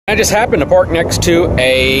I just happened to park next to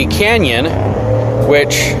a Canyon,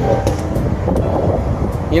 which,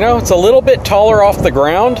 you know, it's a little bit taller off the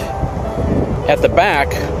ground at the back,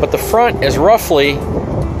 but the front is roughly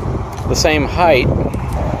the same height.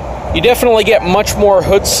 You definitely get much more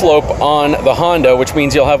hood slope on the Honda, which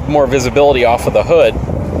means you'll have more visibility off of the hood.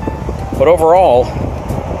 But overall,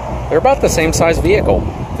 they're about the same size vehicle.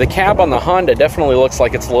 The cab on the Honda definitely looks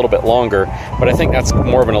like it's a little bit longer, but I think that's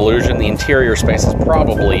more of an illusion. The interior space is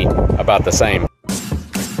probably about the same.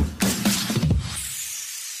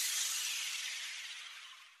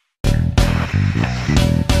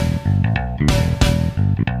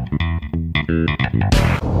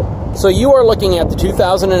 So you are looking at the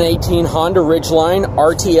 2018 Honda Ridgeline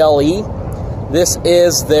RTLE. This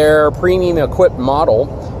is their premium equipped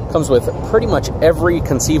model. Comes with pretty much every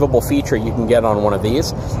conceivable feature you can get on one of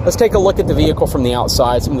these. Let's take a look at the vehicle from the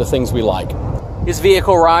outside, some of the things we like. This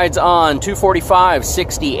vehicle rides on 245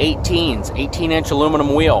 60 18s, 18-inch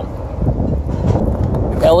aluminum wheel.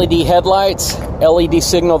 LED headlights, LED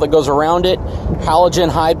signal that goes around it, halogen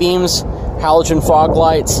high beams, halogen fog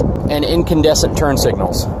lights, and incandescent turn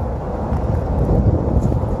signals.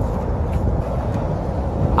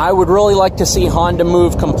 I would really like to see Honda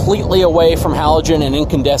move completely away from halogen and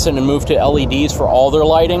incandescent and move to LEDs for all their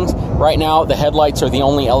lightings. Right now, the headlights are the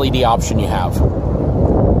only LED option you have.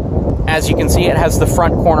 As you can see, it has the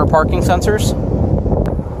front corner parking sensors.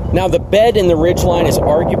 Now, the bed in the Ridgeline is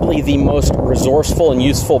arguably the most resourceful and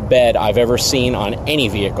useful bed I've ever seen on any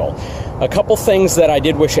vehicle. A couple things that I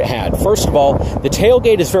did wish it had. First of all, the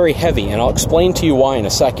tailgate is very heavy, and I'll explain to you why in a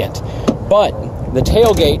second. But the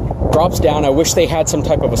tailgate drops down. I wish they had some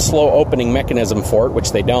type of a slow opening mechanism for it,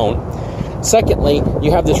 which they don't. Secondly,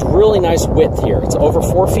 you have this really nice width here. It's over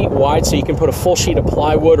 4 feet wide, so you can put a full sheet of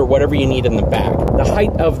plywood or whatever you need in the back. The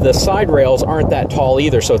height of the side rails aren't that tall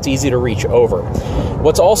either, so it's easy to reach over.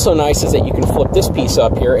 What's also nice is that you can flip this piece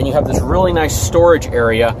up here, and you have this really nice storage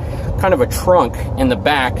area, kind of a trunk in the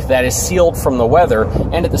back that is sealed from the weather,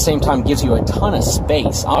 and at the same time gives you a ton of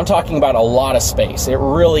space. I'm talking about a lot of space. It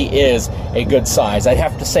really is a good size. I'd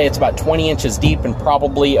have to say it's about 20 inches deep and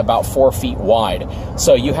probably about 4 feet wide.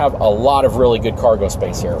 So you have a lot of really good cargo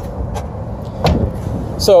space here.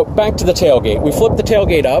 So back to the tailgate. We flipped the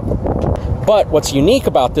tailgate up, but what's unique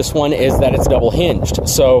about this one is that it's double hinged.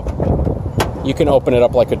 So you can open it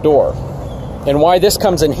up like a door. And why this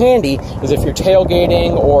comes in handy is if you're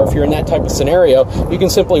tailgating or if you're in that type of scenario, you can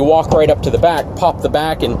simply walk right up to the back, pop the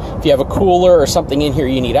back, and if you have a cooler or something in here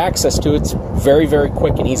you need access to, it's very, very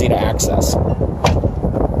quick and easy to access.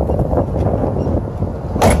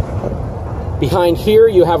 Behind here,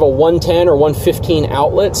 you have a 110 or 115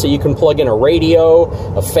 outlet, so you can plug in a radio,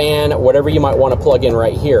 a fan, whatever you might want to plug in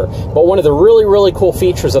right here. But one of the really, really cool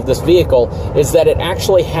features of this vehicle is that it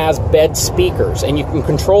actually has bed speakers, and you can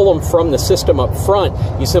control them from the system up front.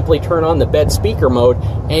 You simply turn on the bed speaker mode,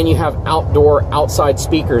 and you have outside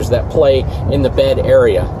speakers that play in the bed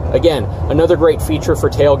area. Again, another great feature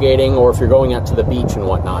for tailgating or if you're going out to the beach and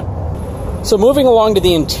whatnot. So moving along to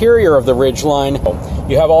the interior of the Ridgeline,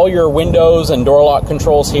 you have all your windows and door lock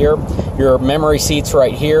controls here, your memory seats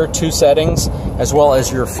right here, 2 settings, as well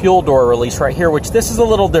as your fuel door release right here, which this is a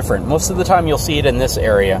little different. Most of the time you'll see it in this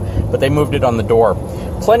area, but they moved it on the door.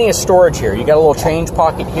 Plenty of storage here. You got a little change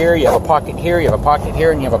pocket here, you have a pocket here, you have a pocket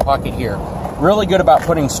here, and you have a pocket here. Really good about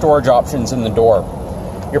putting storage options in the door.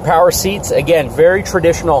 Your power seats, again, very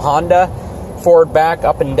traditional Honda, forward, back,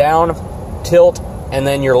 up and down, tilt, and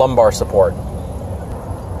then your lumbar support.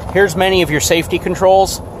 Here's many of your safety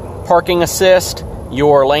controls: parking assist,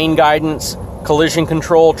 your lane guidance, collision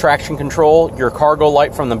control, traction control, your cargo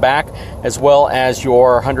light from the back, as well as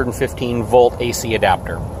your 115 volt AC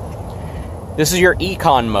adapter. This is your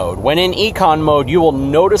Econ mode. When in Econ mode, you will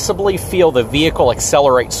noticeably feel the vehicle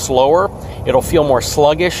accelerate slower. It'll feel more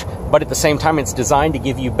sluggish, but at the same time, it's designed to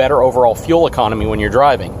give you better overall fuel economy when you're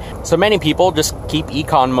driving. So many people just keep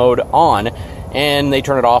Econ mode on, and they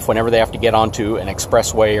turn it off whenever they have to get onto an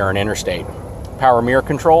expressway or an interstate. Power mirror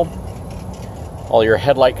control. All your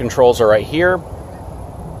headlight controls are right here.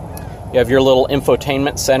 You have your little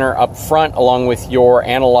infotainment center up front along with your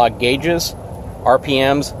analog gauges,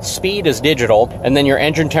 RPMs, speed is digital, and then your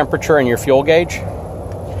engine temperature and your fuel gauge.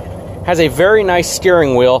 Has a very nice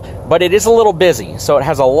steering wheel, but it is a little busy, so it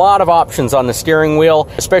has a lot of options on the steering wheel,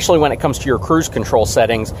 especially when it comes to your cruise control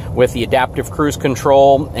settings with the adaptive cruise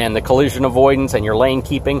control and the collision avoidance and your lane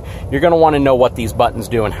keeping. You're going to want to know what these buttons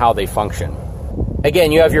do and how they function.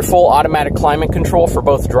 Again, you have your full automatic climate control for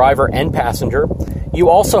both driver and passenger. You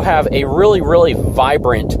also have a really, really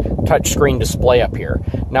vibrant touchscreen display up here.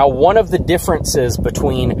 Now, one of the differences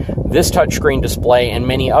between this touchscreen display and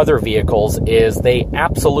many other vehicles is they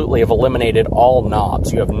absolutely have eliminated all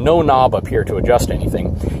knobs. You have no knob up here to adjust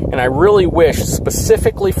anything. And I really wish,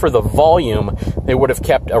 specifically for the volume, they would have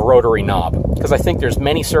kept a rotary knob, because I think there's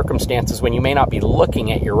many circumstances when you may not be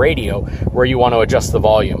looking at your radio where you want to adjust the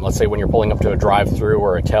volume. Let's say when you're pulling up to a drive-through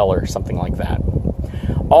or a tell or something like that.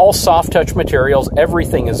 All soft touch materials,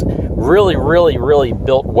 everything is really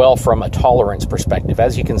built well from a tolerance perspective.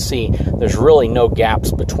 As you can see, there's really no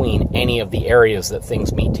gaps between any of the areas that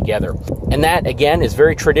things meet together. And that, again, is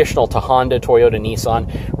very traditional to Honda, Toyota,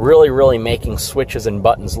 Nissan, really making switches and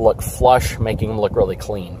buttons look flush, making them look really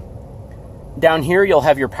clean. Down here, you'll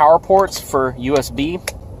have your power ports for USB,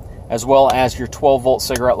 as well as your 12-volt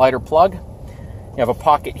cigarette lighter plug. You have a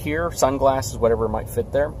pocket here, sunglasses, whatever might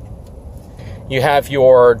fit there. You have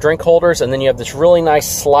your drink holders, and then you have this really nice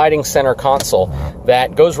sliding center console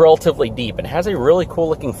that goes relatively deep and has a really cool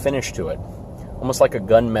looking finish to it, almost like a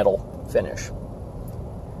gunmetal finish.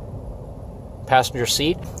 Passenger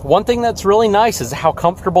seat. One thing that's really nice is how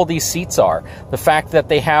comfortable these seats are. The fact that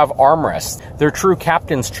they have armrests. They're true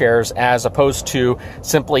captain's chairs as opposed to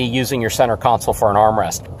simply using your center console for an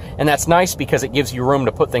armrest. And that's nice because it gives you room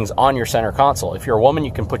to put things on your center console. If you're a woman,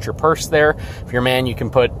 you can put your purse there. If you're a man, you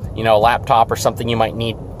can put, you know, a laptop or something you might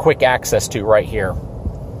need quick access to right here.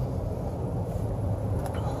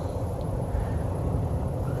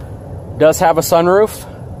 Does have a sunroof.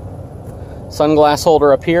 Sunglass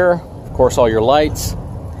holder up here. Of course, all your lights.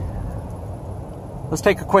 Let's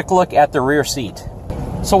take a quick look at the rear seat.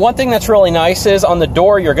 So one thing that's really nice is on the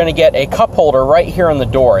door, you're going to get a cup holder right here on the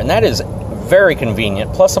door, and that is very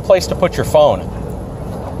convenient, plus a place to put your phone.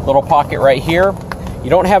 Little pocket right here. You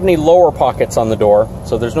don't have any lower pockets on the door,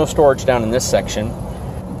 so there's no storage down in this section.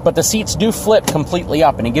 But the seats do flip completely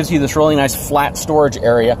up, and it gives you this really nice flat storage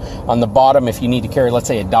area on the bottom if you need to carry, let's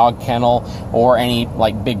say, a dog kennel or any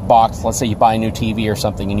like big box. Let's say you buy a new TV or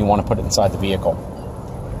something and you want to put it inside the vehicle.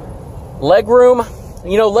 Legroom.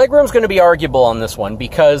 You know, legroom's going to be arguable on this one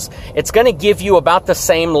because it's going to give you about the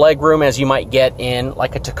same legroom as you might get in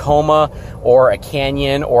like a Tacoma or a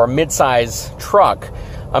Canyon or a mid-size truck.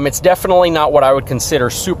 It's definitely not what I would consider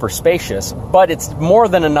super spacious, but it's more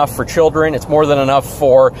than enough for children. It's more than enough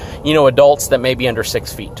for, you know, adults that may be under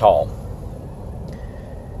 6 feet tall.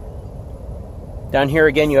 Down here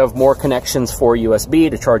again, you have more connections for USB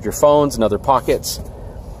to charge your phones and other pockets.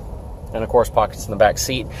 And of course, pockets in the back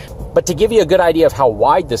seat. But to give you a good idea of how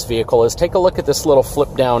wide this vehicle is, take a look at this little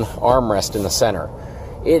flip down armrest in the center.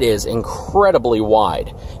 It is incredibly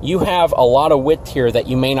wide. You have a lot of width here that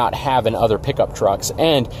you may not have in other pickup trucks,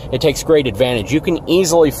 and it takes great advantage. You can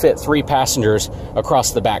easily fit 3 passengers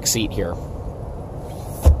across the back seat here.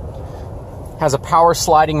 Has a power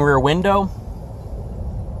sliding rear window,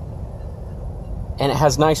 and it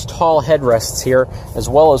has nice tall headrests here, as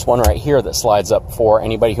well as one right here that slides up for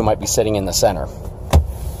anybody who might be sitting in the center.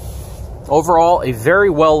 Overall, a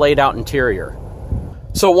very well laid out interior.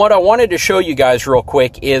 So what I wanted to show you guys real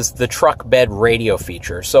quick is the truck bed radio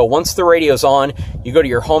feature. So once the radio's on, you go to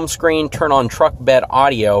your home screen, turn on truck bed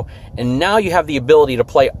audio, and now you have the ability to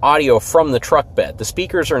play audio from the truck bed. The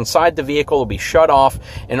speakers are inside the vehicle, will be shut off,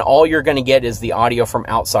 and all you're going to get is the audio from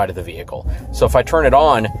outside of the vehicle. So if I turn it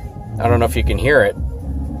on, I don't know if you can hear it.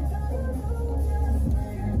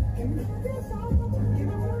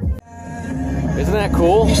 Isn't that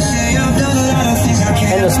cool?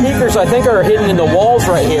 And the speakers, I think, are hidden in the walls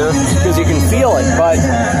right here because you can feel it, but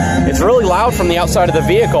it's really loud from the outside of the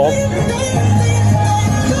vehicle.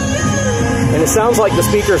 And it sounds like the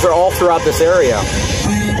speakers are all throughout this area.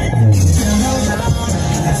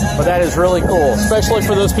 But that is really cool, especially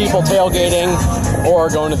for those people tailgating or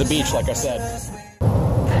going to the beach, like I said.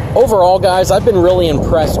 Overall, guys, I've been really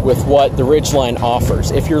impressed with what the Ridgeline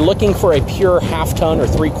offers. If you're looking for a pure half-ton or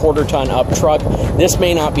 3/4-ton up truck, this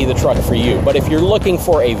may not be the truck for you. But if you're looking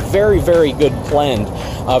for a very good blend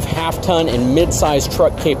of half-ton and mid-size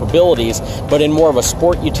truck capabilities, but in more of a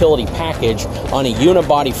sport utility package on a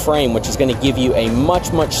unibody frame, which is going to give you a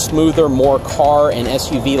much smoother, more car and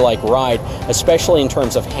SUV-like ride, especially in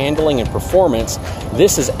terms of handling and performance,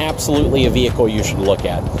 this is absolutely a vehicle you should look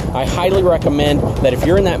at. I highly recommend that if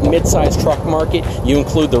you're in that mid-size truck market, you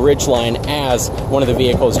include the Ridgeline as one of the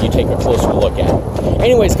vehicles you take a closer look at.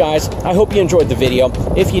 Anyways, guys, I hope you enjoyed the video.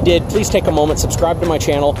 If you did, please take a moment, subscribe to my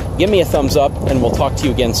channel, give me a thumbs up, and we'll talk to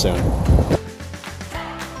you again soon.